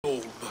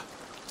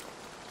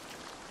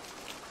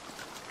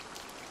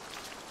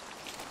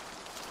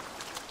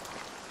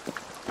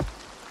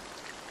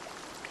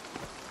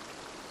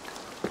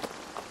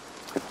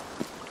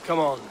Come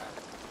on.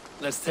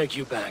 Let's take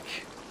you back.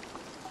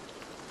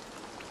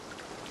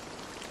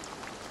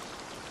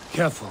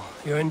 Careful,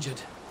 you're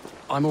injured.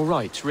 I'm all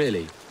right,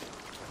 really.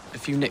 A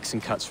few nicks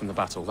and cuts from the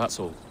battle, that's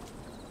all.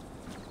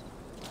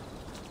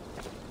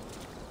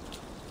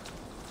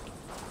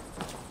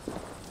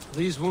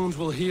 These wounds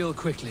will heal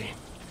quickly.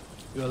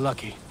 You're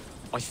lucky.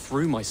 I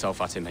threw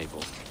myself at him,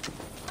 Abel.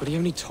 But he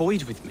only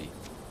toyed with me.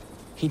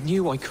 He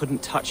knew I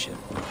couldn't touch him.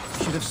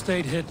 You should have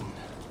stayed hidden.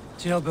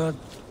 Jailbird,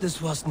 this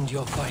wasn't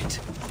your fight.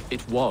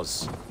 It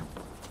was.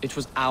 It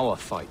was our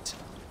fight.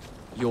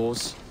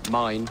 Yours,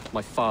 mine,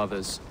 my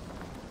father's.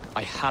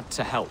 I had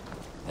to help.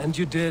 And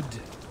you did.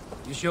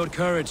 You showed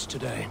courage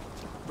today.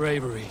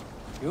 Bravery.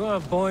 You are a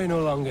boy no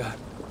longer.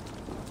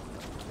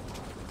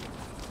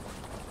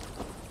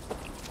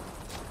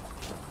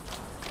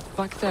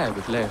 Back there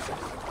with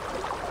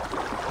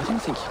Leofrith. I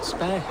didn't think you'd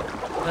spare him.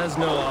 There's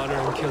no honor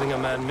in killing a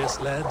man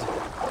misled.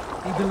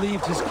 He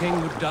believed his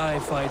king would die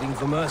fighting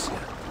for Mercia.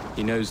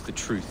 He knows the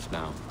truth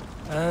now.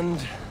 And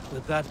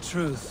with that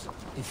truth,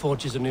 he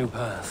forges a new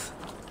path.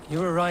 You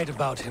were right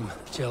about him,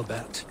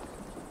 Jailbert.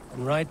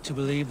 And right to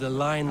believe the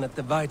line that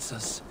divides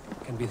us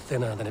can be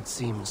thinner than it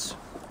seems.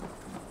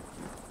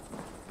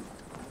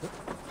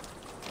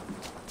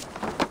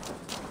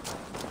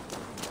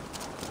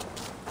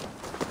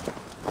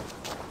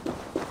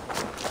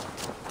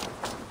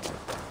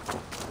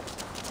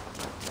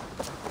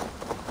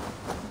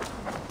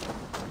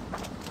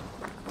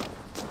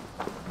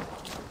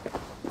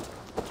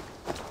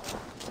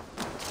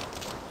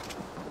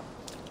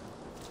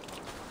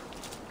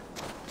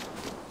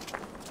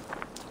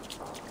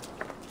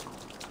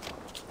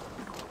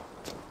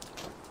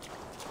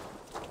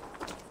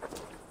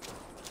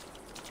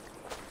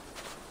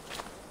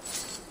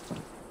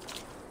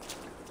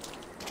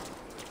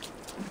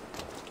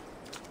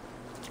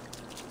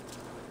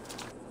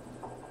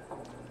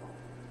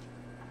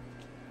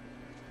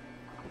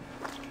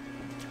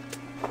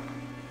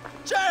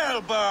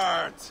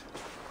 Jailbird!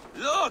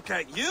 Look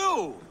at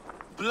you!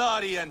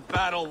 Bloody and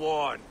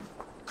battle-worn.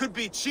 Could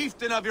be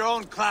chieftain of your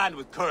own clan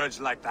with courage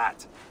like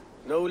that.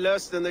 No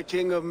less than the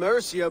king of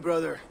Mercia,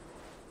 brother.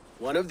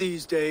 One of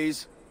these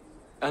days.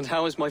 And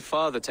how is my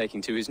father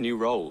taking to his new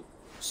role?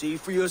 See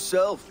for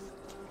yourself.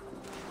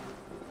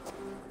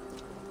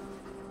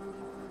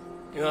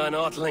 You're an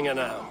Ortlinger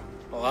now.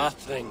 Or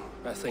Athling,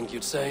 I think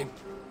you'd say.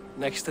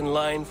 Next in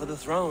line for the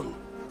throne.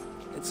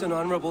 It's an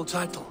honorable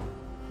title.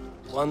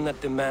 One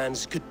that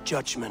demands good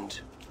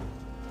judgment.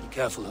 Be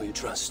careful who you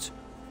trust.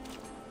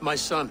 My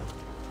son.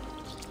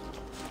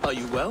 Are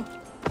you well?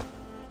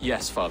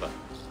 Yes, father.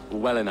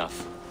 Well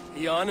enough.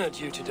 He honored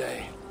you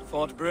today.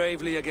 Fought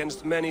bravely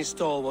against many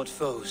stalwart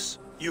foes.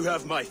 You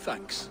have my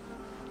thanks.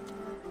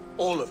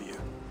 All of you.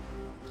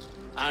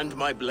 And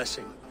my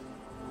blessing.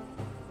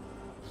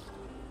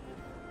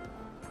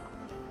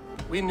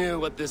 We knew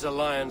what this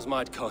alliance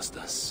might cost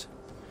us.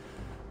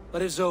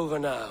 But it's over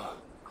now,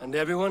 and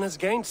everyone has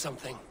gained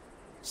something.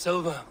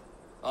 Silver,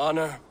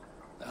 honor,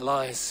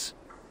 allies.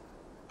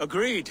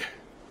 Agreed.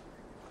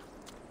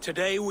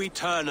 Today we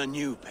turn a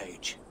new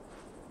page.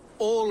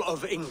 All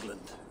of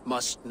England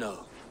must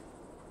know.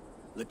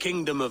 The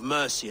Kingdom of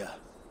Mercia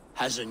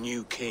has a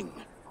new king.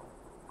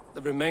 The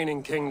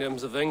remaining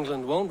kingdoms of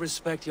England won't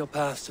respect your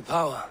path to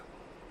power.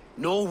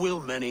 Nor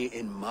will many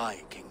in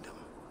my kingdom.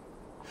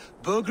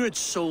 Burgred's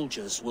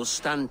soldiers will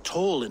stand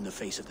tall in the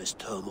face of this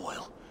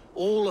turmoil,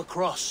 all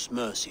across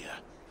Mercia,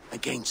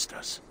 against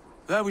us.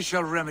 That we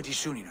shall remedy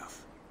soon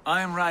enough.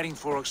 I am riding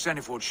for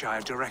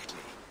Oxenfordshire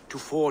directly, to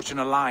forge an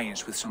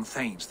alliance with some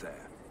thanes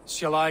there.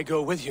 Shall I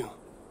go with you?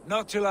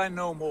 Not till I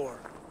know more.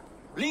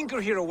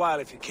 Linger here a while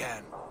if you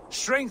can.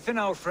 Strengthen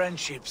our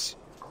friendships.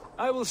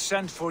 I will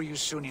send for you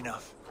soon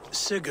enough.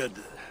 Sigurd,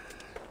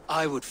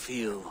 I would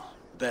feel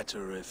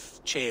better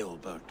if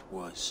Ceolbert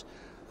was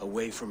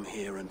away from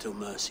here until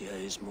Mercia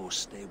is more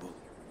stable.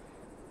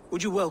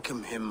 Would you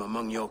welcome him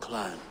among your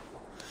clan?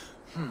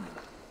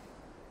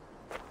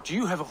 Do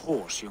you have a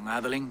horse, young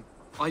atheling?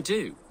 I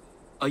do.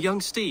 A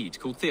young steed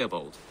called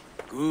Theobald.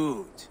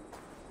 Good.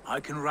 I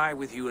can ride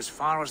with you as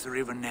far as the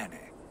River Nene.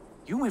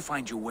 You may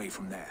find your way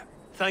from there.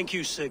 Thank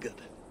you,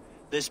 Sigurd.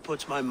 This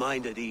puts my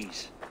mind at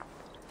ease.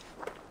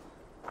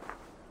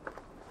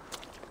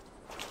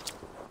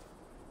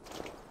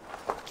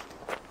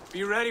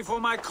 Be ready for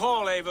my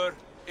call, Eivor.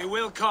 It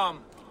will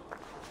come.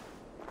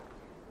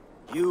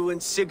 You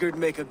and Sigurd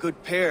make a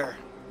good pair.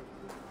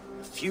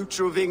 The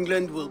future of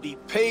England will be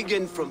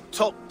pagan from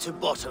top to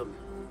bottom.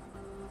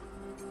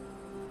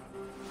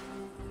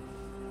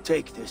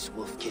 Take this,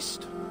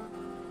 Wolf-Kissed,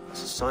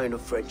 as a sign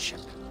of friendship.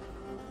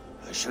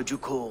 Should you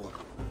call,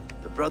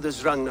 the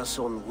brothers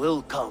Ragnarsson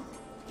will come.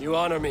 You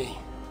honor me,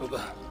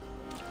 Ubba.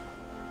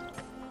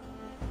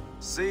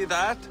 See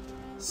that?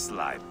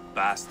 Sly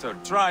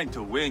bastard trying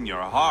to win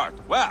your heart.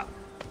 Well,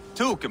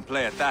 two can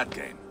play at that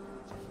game.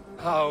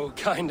 How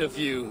kind of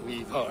you,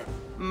 Ivar.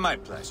 My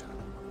pleasure.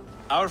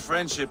 Our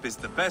friendship is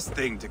the best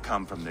thing to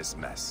come from this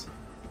mess.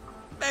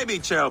 Maybe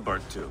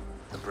Ceolbert too,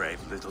 the brave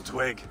little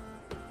twig.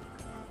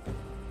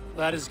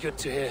 That is good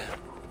to hear.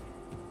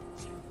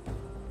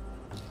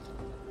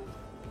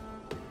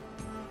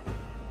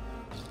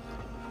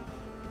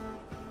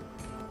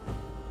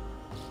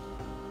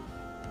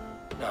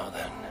 Now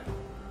then,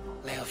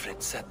 Leofrid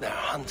said there are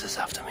hunters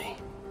after me.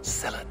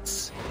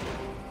 Zealots.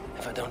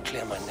 If I don't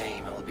clear my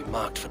name, I will be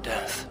marked for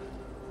death.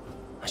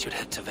 I should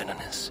head to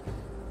Venanis.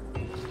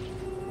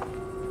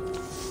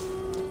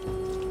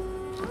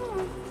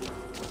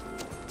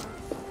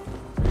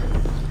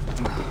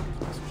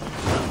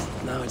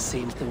 Now it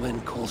seems the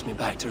wind calls me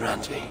back to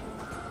Randvi.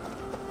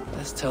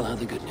 Let's tell her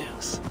the good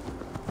news.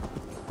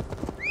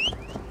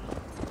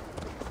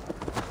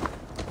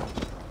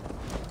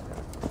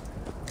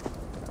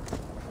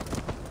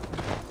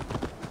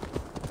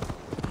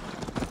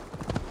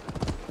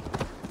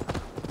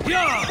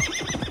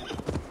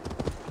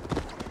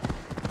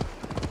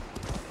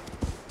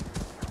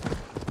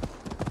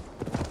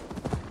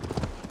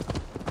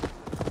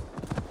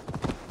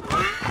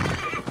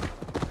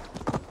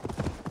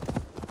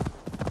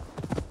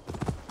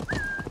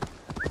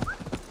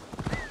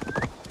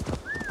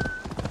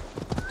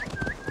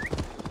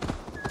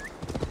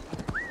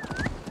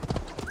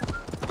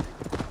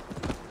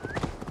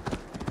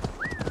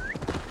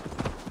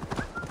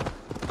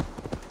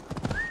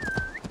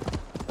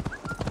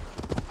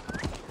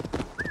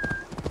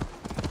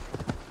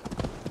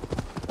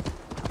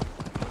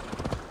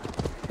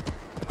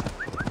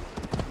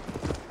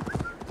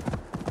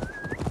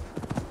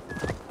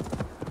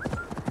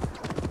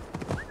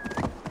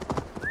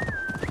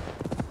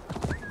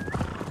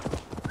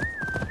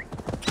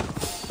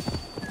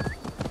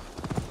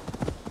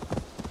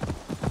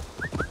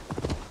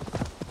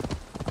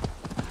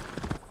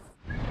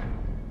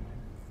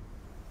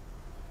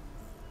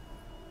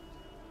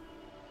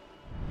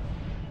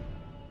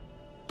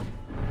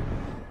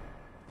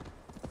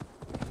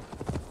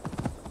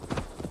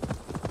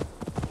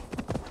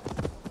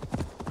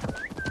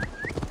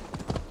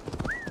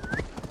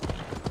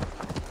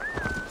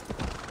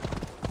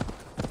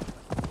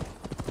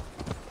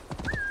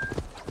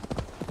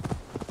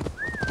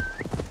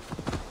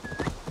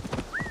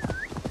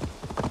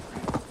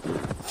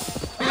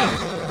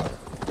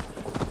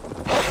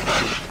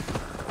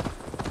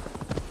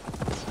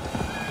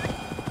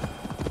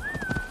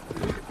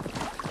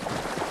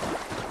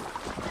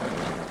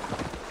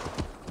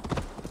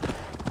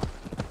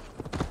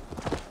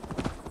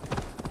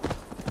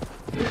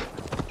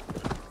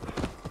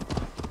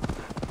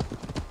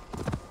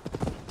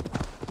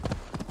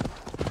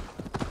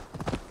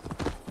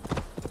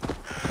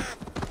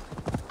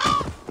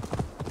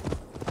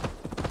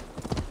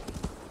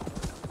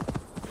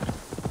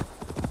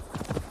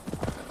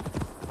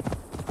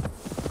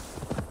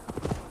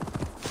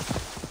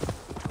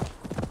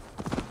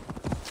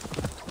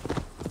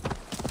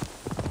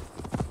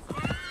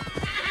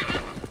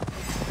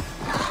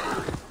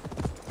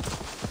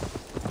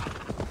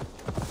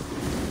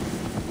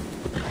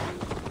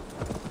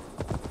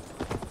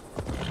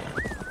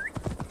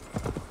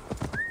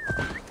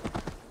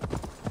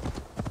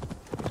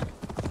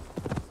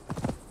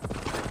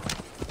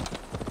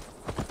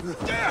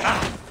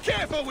 Yeah!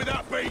 Careful with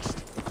that beast!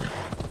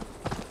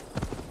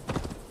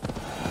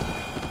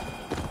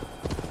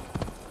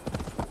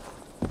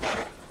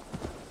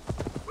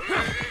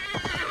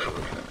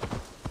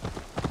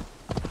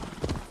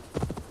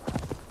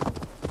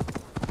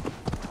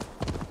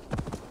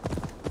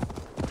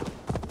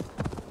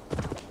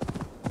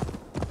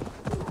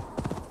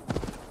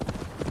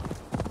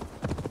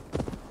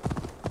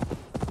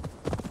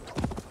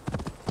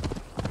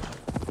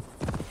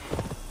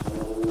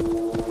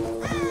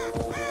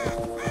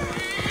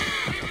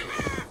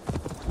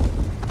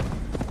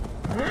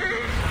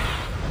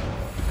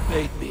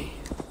 Bait me.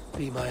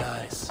 Be my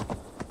eyes.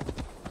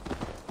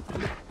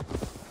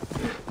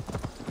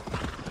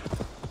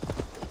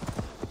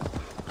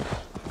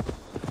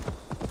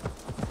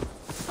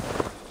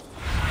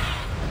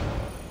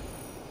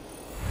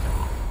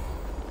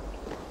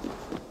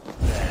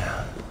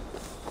 There.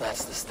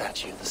 That's the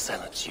statue the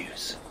Zealots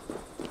use.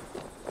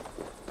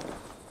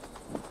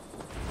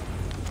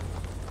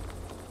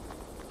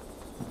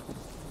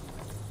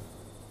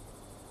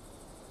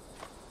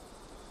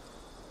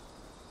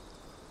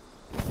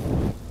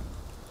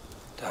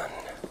 Done.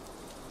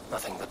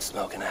 Nothing but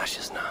smoke and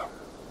ashes now.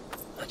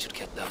 That should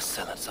get those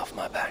zealots off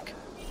my back.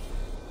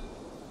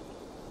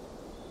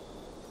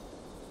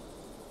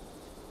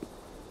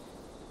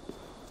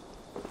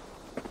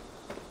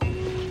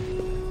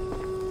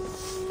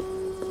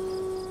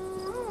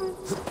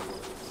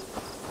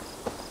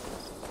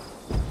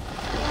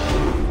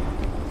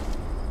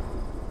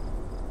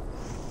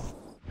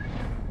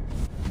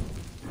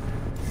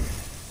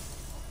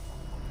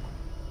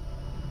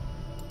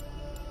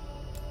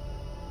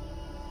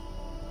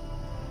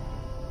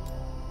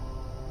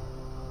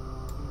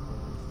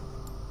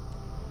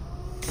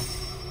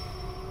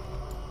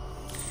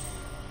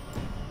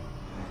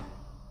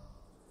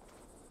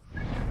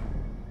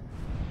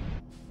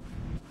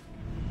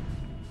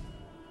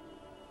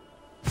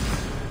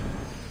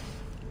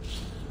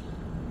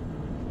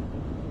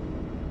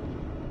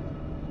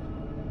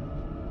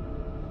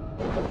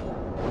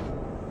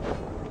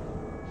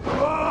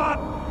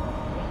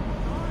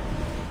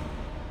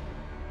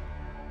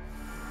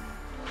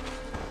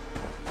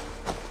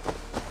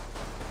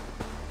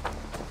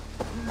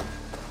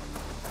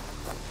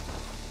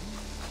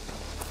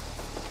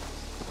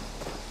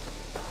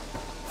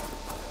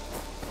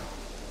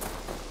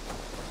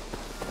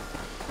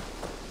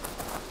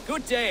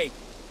 Good day.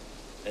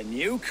 A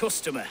new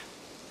customer.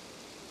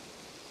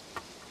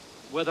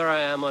 Whether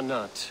I am or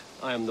not,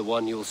 I am the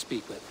one you'll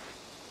speak with.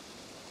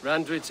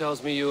 Randri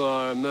tells me you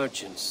are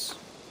merchants.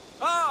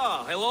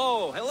 Ah,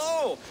 hello,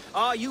 hello.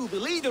 Are you the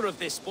leader of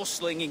this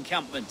bustling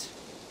encampment?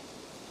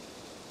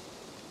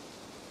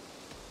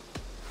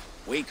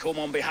 We come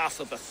on behalf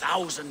of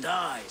 1,000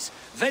 Eyes,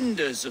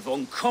 vendors of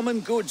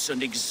uncommon goods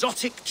and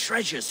exotic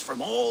treasures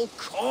from all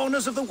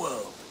corners of the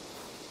world.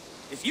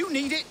 If you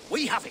need it,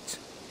 we have it.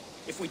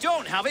 If we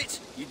don't have it,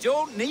 you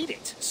don't need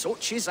it.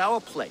 Such is our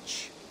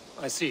pledge.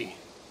 I see.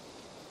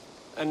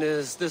 And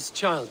is this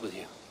child with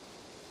you?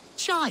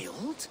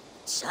 Child?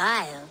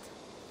 Child?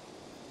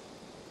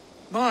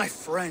 My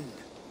friend,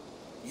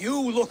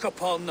 you look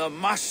upon the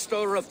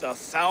master of the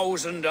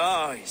 1,000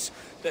 Eyes,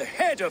 the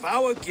head of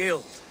our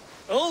guild,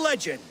 a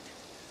legend,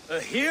 a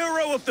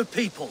hero of the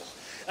people,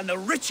 and the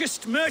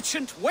richest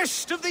merchant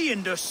west of the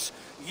Indus.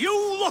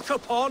 You look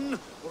upon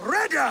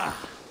Reda!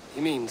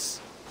 He means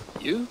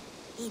you?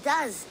 He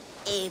does,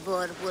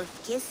 Eivor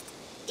Wolf-Kissed.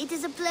 It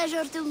is a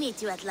pleasure to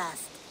meet you at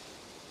last.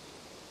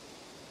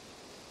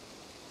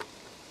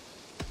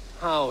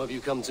 How have you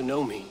come to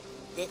know me?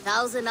 The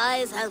 1,000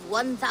 Eyes have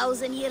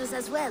 1,000 years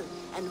as well,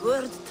 and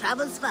word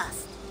travels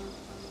fast.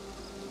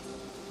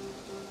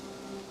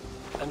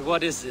 And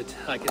what is it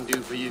I can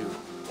do for you,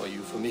 or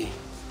you for me?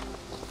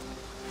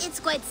 It's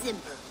quite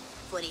simple.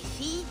 For a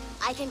fee,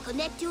 I can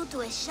connect you to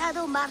a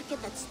shadow market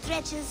that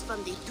stretches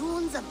from the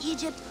dunes of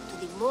Egypt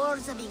to the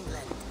moors of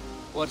England.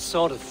 What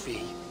sort of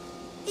fee?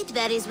 It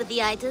varies with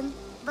the item,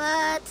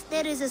 but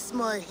there is a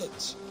small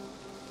hitch.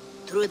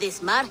 Through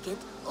this market,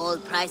 all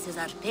prices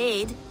are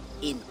paid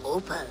in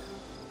opal.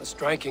 A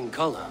striking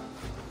color.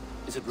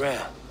 Is it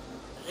rare?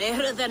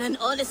 Rarer than an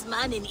honest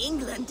man in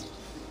England.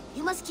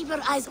 You must keep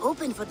your eyes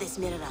open for this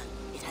mineral.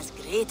 It has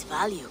great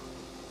value.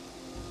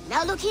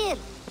 Now look here.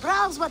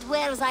 Browse what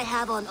wares I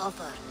have on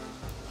offer.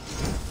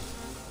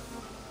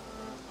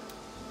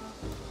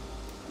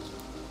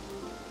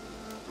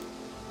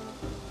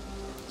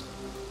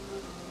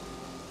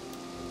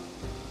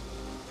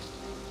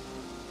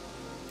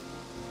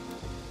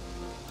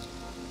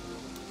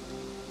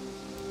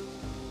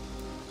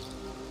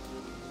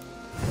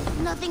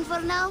 Nothing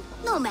for now?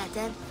 No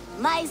matter.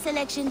 My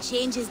selection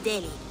changes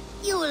daily.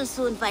 You will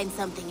soon find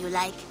something you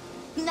like.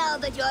 Now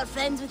that you are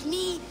friends with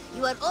me,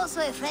 you are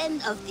also a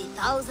friend of the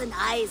 1,000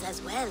 Eyes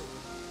as well.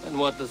 And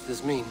what does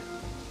this mean?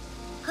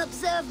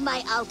 Observe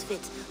my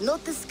outfit,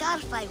 note the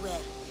scarf I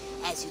wear.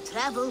 As you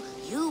travel,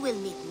 you will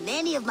meet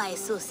many of my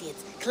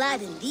associates,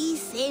 clad in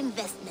these same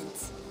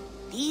vestments.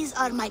 These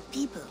are my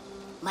people,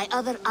 my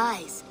other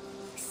eyes.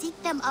 Seek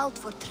them out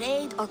for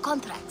trade or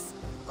contracts.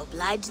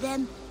 Oblige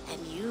them,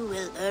 and you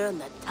will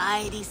earn a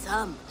tidy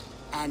sum.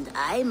 And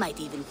I might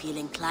even feel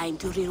inclined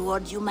to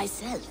reward you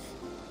myself.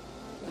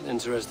 An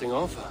interesting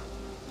offer.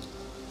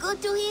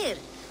 Good to hear.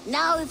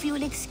 Now, if you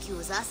will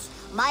excuse us,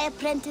 my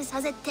apprentice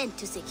has a tent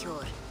to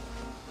secure.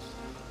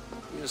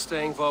 You're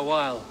staying for a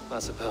while, I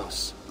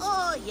suppose.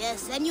 Oh,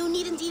 yes, and you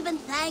needn't even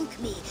thank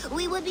me.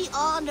 We would be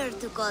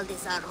honored to call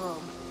this our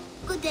home.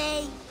 Good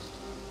day.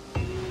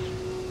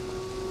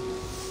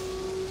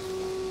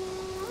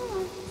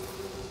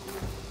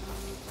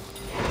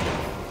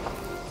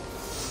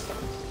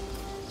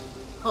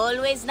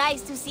 Always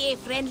nice to see a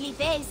friendly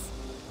face.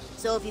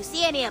 So if you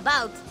see any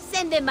about,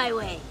 send them my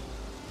way.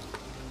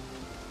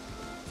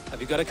 Have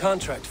you got a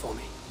contract for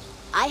me?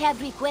 I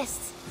have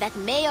requests that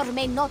may or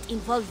may not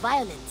involve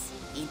violence.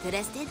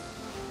 Interested?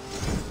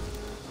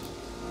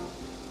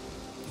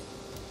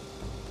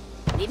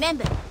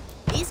 Remember,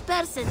 this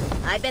person,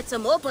 I bet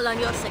some opal on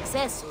your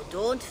success, so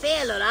don't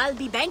fail or I'll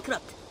be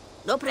bankrupt.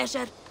 No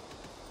pressure.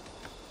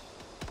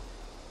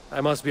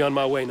 I must be on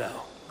my way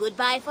now.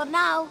 Goodbye for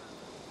now.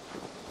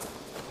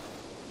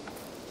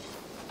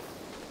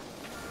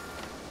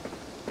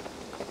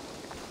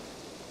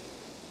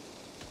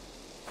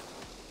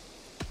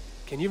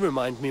 Can you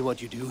remind me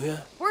what you do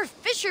here? We're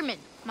fishermen,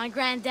 my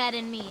granddad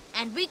and me,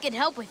 and we can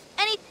help with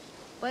anything.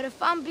 But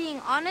if I'm being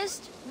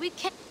honest, we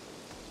can't.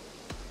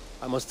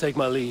 I must take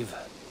my leave.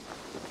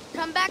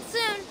 Come back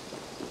soon.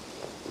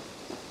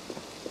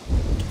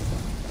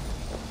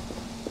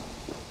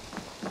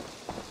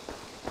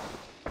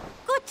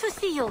 Good to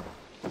see you.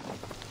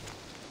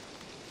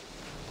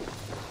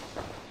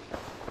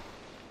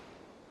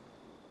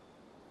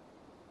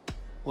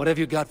 What have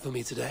you got for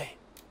me today?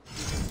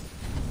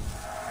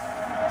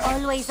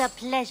 Always a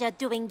pleasure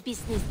doing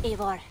business,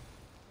 Eivor.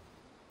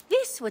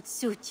 This would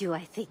suit you,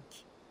 I think.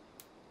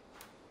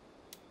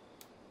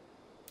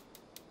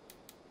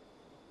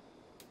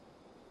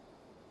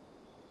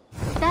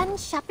 Done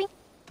shopping?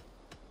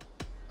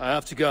 I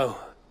have to go.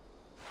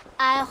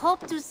 I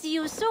hope to see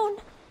you soon.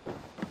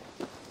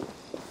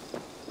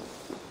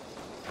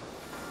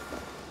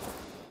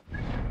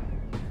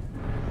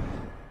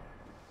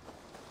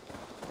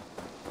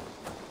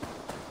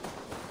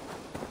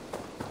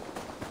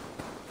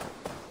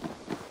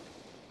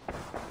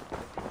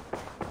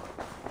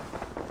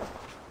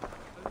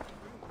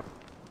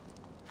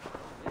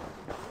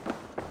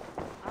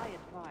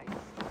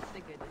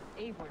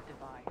 Eivor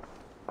devised.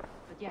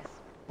 Yes,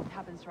 it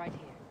happens right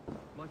here.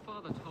 My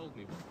father told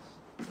me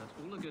once that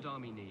all a good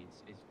army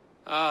needs is...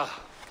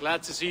 Ah,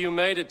 glad to see you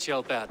made it,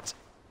 Chelbat.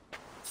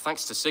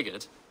 Thanks to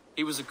Sigurd,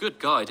 he was a good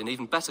guide and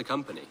even better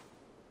company.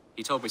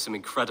 He told me some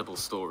incredible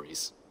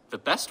stories. The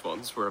best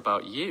ones were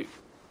about you.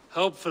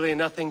 Hopefully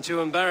nothing too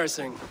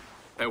embarrassing.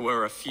 There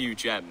were a few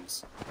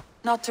gems.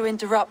 Not to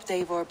interrupt,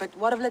 Eivor, but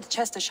what of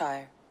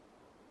Ledercesterscire?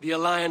 The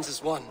Alliance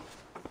is one.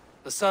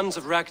 The sons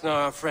of Ragnar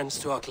are friends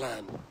to our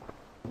clan.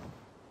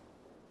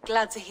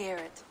 Glad to hear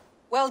it.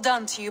 Well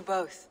done to you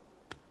both.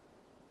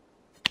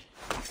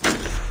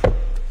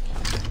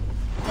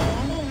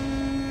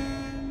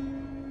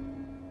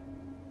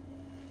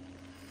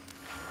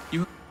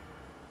 You...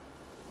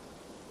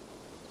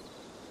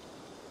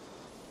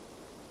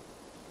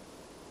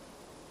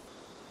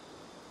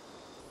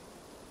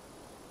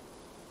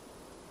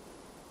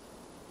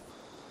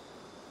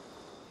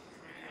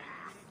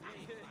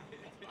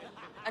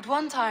 At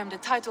one time, the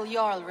title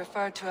Jarl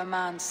referred to a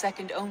man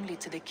second only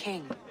to the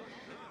king.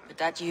 But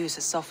that use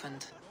has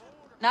softened.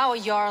 Now a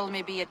Jarl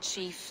may be a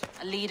chief,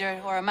 a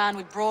leader, or a man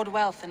with broad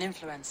wealth and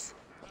influence.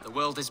 The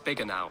world is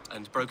bigger now,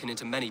 and broken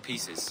into many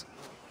pieces.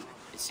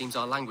 It seems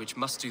our language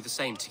must do the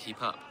same to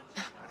keep up.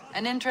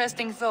 An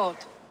interesting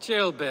thought.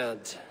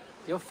 Chelbat,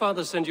 your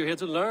father sent you here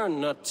to learn,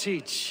 not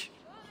teach.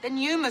 Then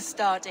you must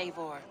start,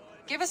 Eivor.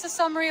 Give us a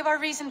summary of our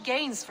recent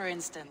gains, for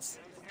instance.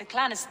 The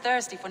clan is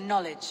thirsty for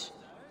knowledge.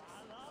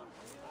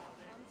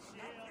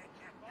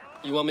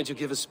 You want me to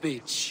give a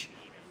speech?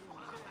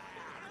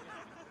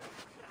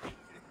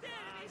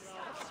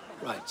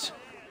 Right.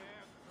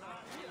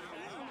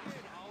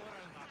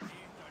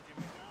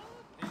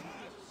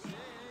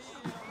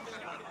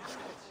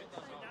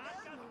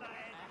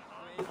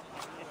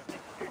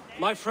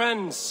 My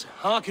friends,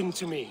 hearken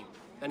to me,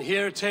 and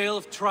hear a tale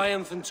of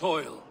triumph and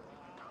toil.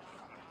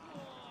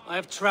 I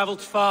have traveled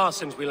far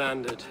since we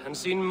landed, and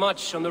seen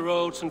much on the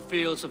roads and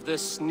fields of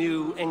this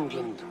new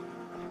England.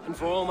 And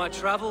for all my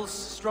travels,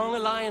 strong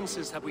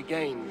alliances have we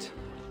gained.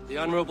 The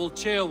Honorable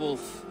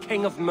Ceolwulf,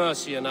 King of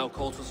Mercia, now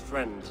calls us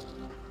friend.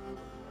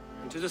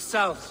 And to the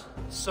south,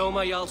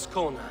 Soma Jarl's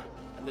Corner,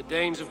 and the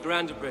Danes of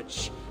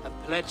Grandebridge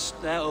have pledged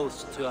their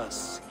oaths to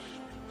us.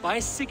 By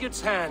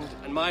Sigurd's hand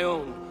and my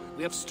own,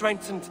 we have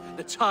strengthened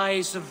the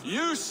ties of...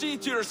 You see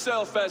to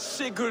yourself as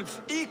Sigurd's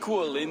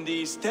equal in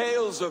these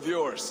tales of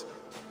yours.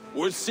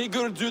 Would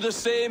Sigurd do the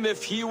same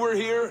if he were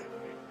here?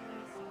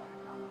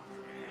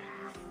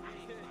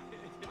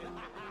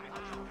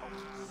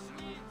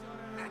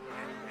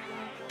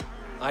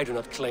 I do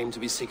not claim to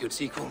be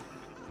Sigurd's equal,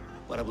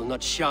 but I will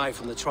not shy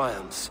from the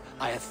triumphs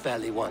I have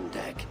fairly won,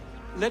 Dag.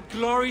 Let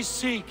glory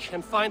seek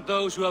and find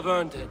those who have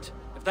earned it.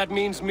 If that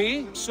means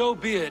me, so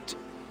be it.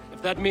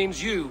 If that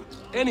means you,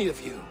 any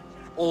of you,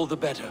 all the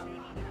better.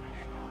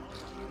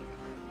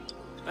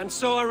 And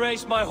so I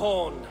raise my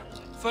horn,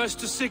 first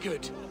to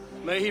Sigurd,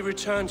 may he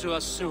return to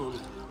us soon,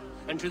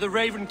 and to the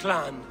Raven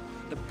clan,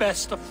 the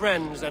best of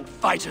friends and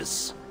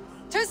fighters.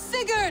 To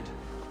Sigurd!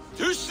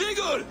 To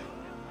Sigurd!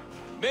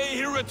 May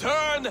he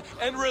return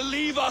and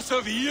relieve us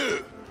of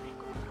you!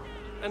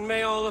 And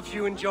may all of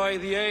you enjoy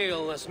the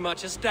ale as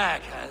much as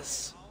Dag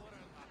has.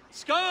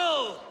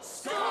 Skull!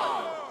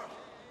 Skull!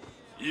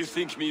 You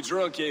think me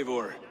drunk,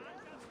 Eivor?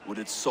 Would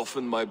it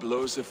soften my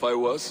blows if I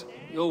was?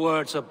 Your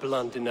words are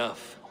blunt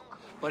enough,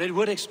 but it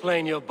would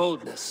explain your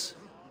boldness.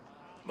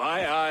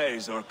 My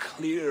eyes are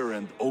clear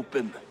and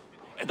open,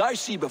 and I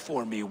see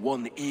before me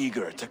one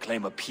eager to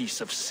claim a piece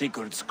of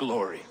Sigurd's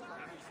glory.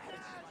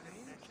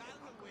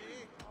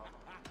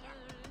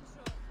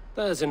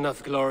 There's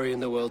enough glory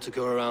in the world to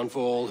go around for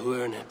all who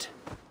earn it,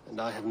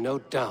 and I have no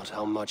doubt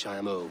how much I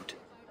am owed.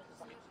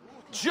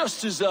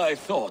 Just as I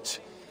thought.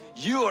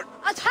 You're...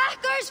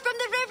 Attackers from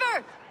the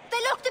river! They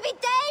look to be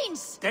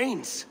Danes!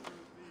 Danes?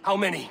 How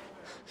many?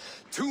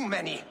 Too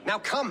many. Now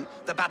come,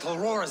 the battle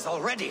roars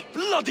already.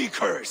 Bloody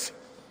curse!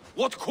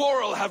 What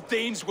quarrel have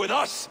Danes with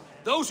us?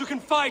 Those who can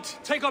fight,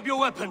 take up your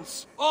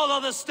weapons. All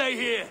others stay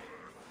here.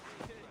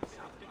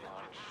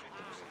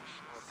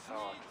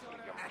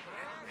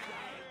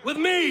 With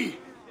me!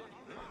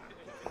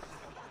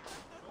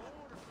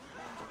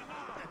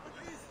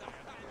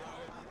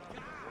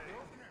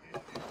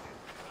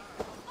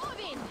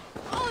 Odin!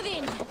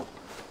 Odin!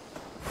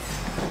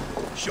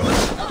 Shut!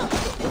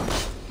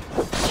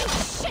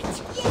 Shit!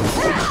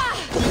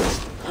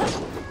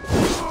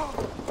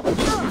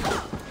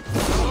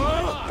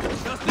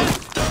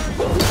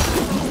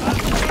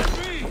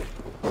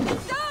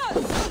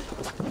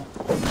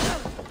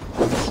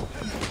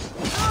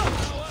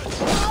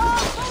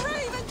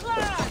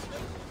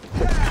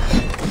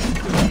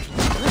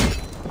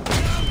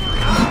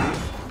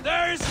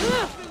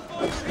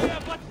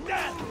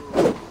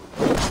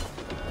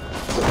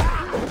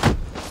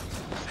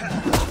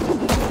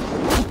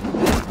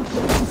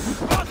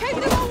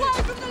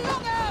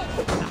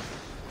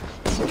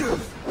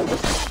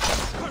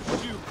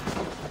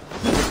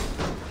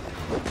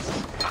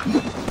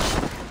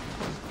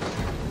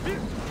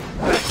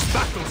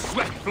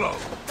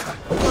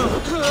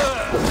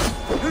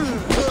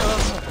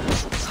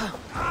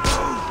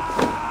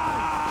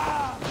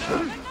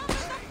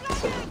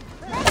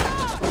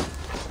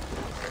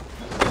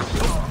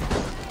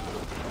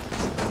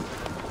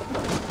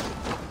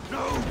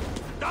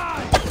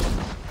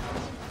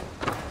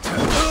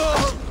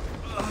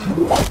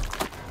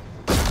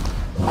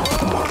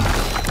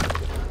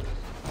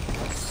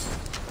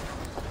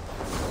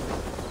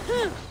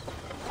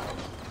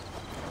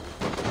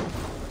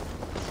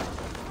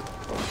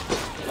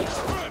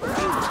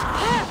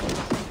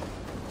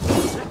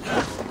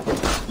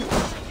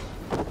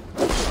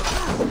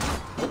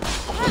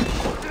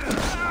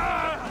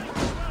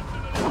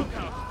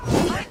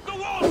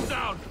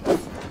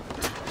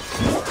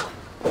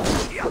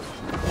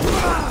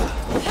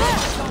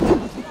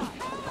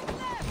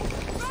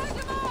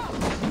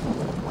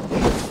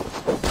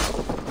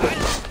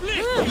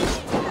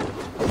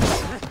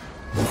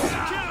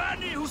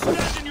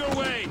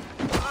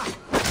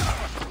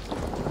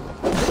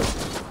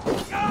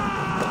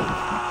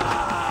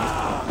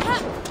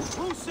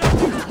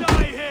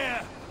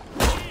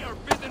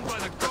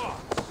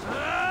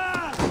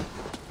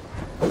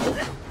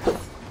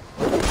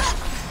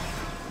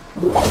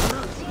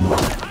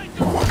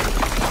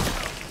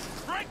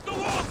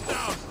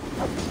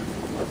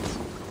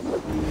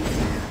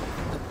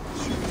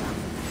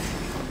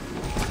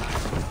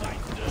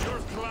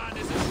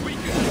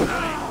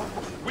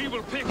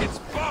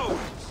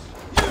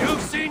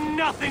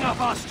 nothing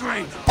of our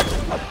strength!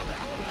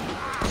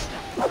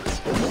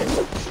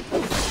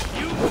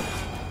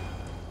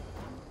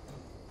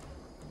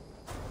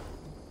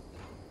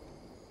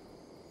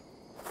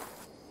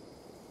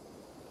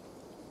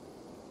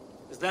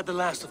 Is that the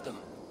last of them?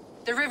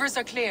 The rivers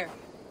are clear.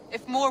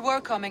 If more were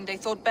coming, they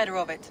thought better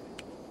of it.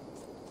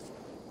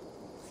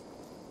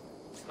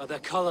 By their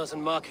colors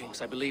and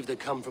markings, I believe they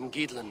come from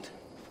Geatland.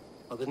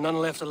 While there are none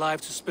left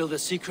alive to spill their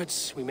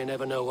secrets, we may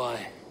never know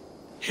why.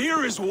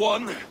 Here is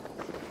one!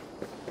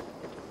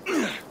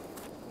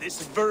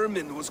 This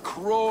vermin was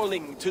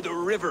crawling to the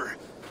river,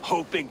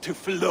 hoping to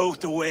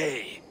float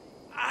away.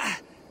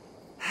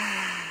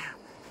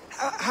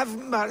 Have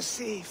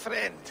mercy,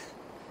 friend.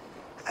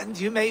 And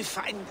you may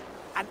find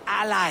an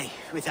ally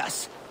with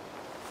us.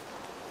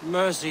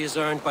 Mercy is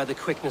earned by the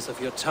quickness of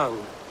your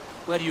tongue.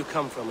 Where do you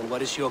come from, and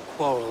what is your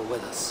quarrel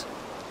with us?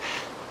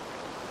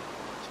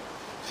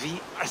 We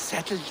are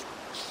settled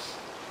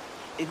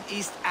in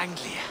East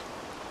Anglia.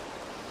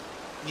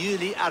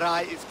 Newly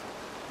arrived,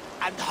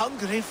 and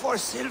hungry for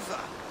silver.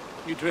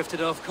 You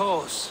drifted off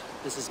course.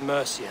 This is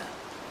Mercia.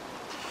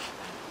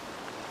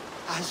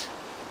 As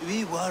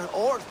we were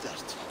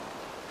ordered.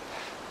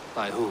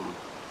 By whom?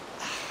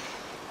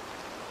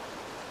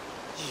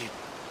 You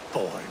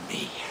bore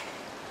me.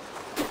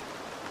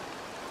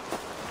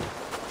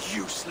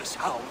 Useless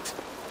hound!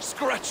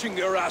 Scratching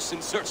your ass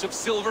in search of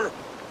silver!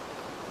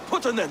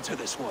 Put an end to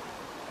this one!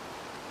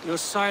 Your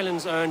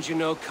silence earned you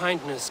no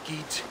kindness,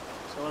 Geet.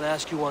 So I'll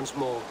ask you once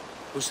more.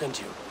 Who sent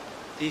you?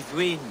 The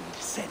wind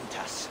sent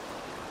us.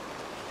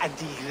 And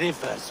the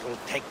rivers will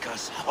take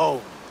us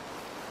home.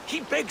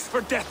 He begs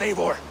for death,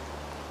 Eivor!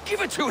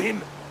 Give it to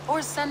him!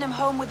 Or send him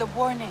home with a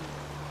warning.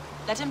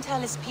 Let him tell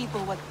his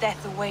people what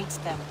death awaits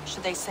them,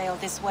 should they sail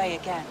this way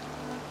again.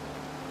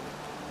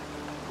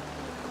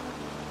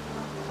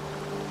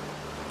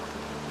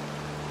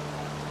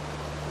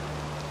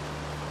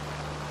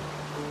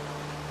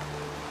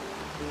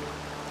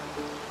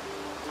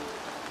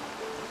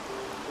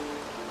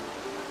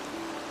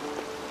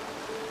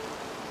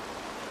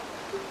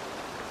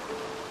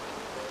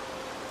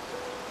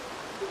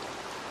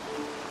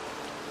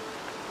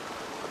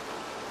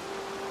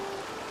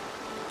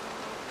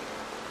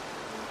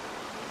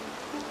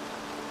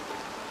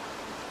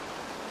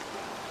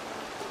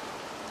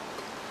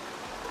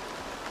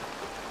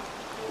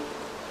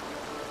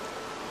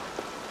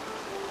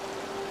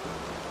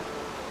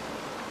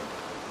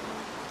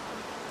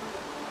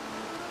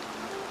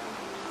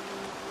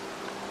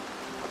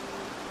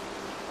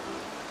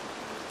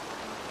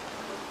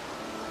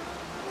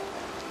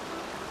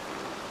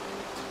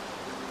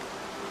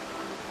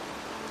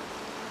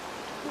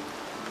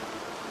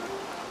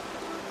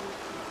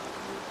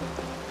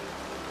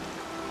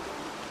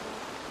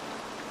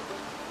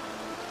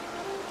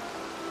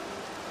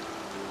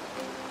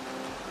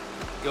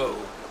 Go,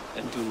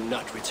 and do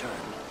not return.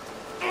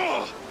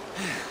 I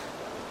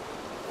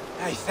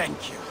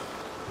thank you.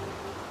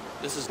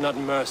 This is not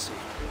mercy,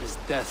 it is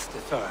death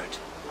deferred.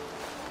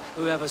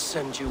 Whoever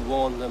sent you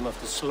warned them of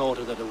the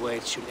slaughter that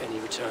awaits should any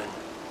return.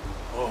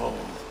 Oh,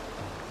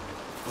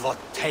 what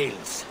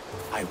tales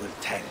I will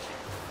tell.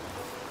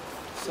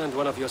 Send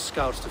one of your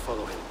scouts to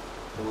follow him.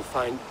 They will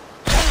find...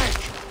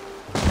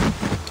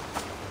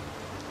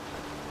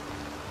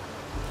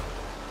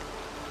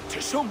 To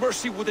show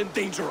mercy would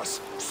endanger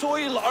us,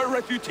 soil our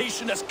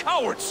reputation as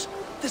cowards.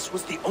 This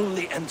was the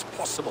only end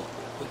possible.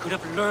 We could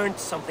have learned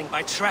something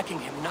by tracking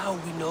him. Now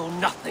we know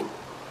nothing.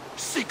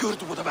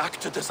 Sigurd would have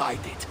acted as I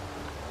did.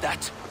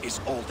 That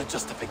is all the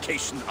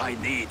justification I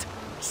need.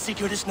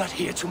 Sigurd is not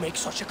here to make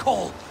such a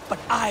call, but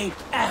I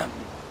am.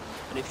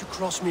 And if you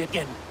cross me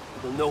again,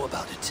 you will know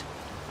about it.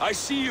 I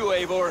see you,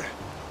 Eivor.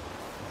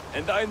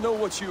 And I know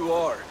what you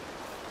are.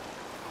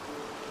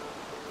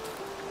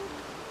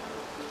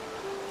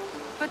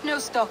 Put no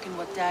stock in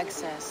what Dag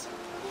says.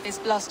 His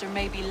bluster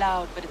may be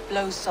loud, but it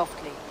blows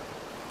softly.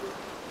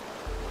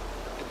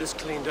 Get this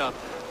cleaned up,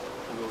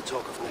 and we'll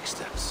talk of next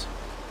steps.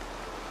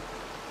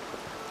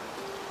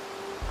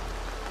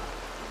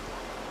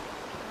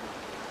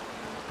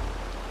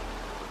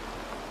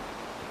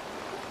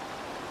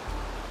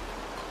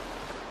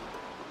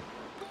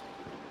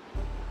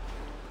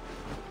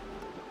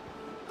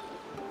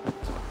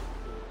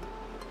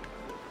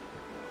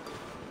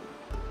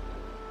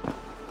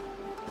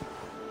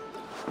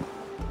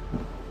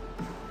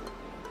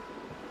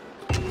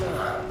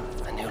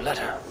 A new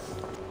letter.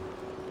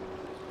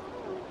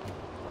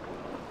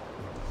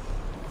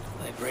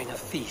 They bring a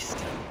feast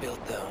and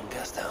build their own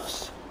guest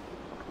house.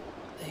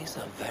 These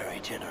are very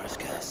generous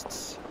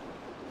guests.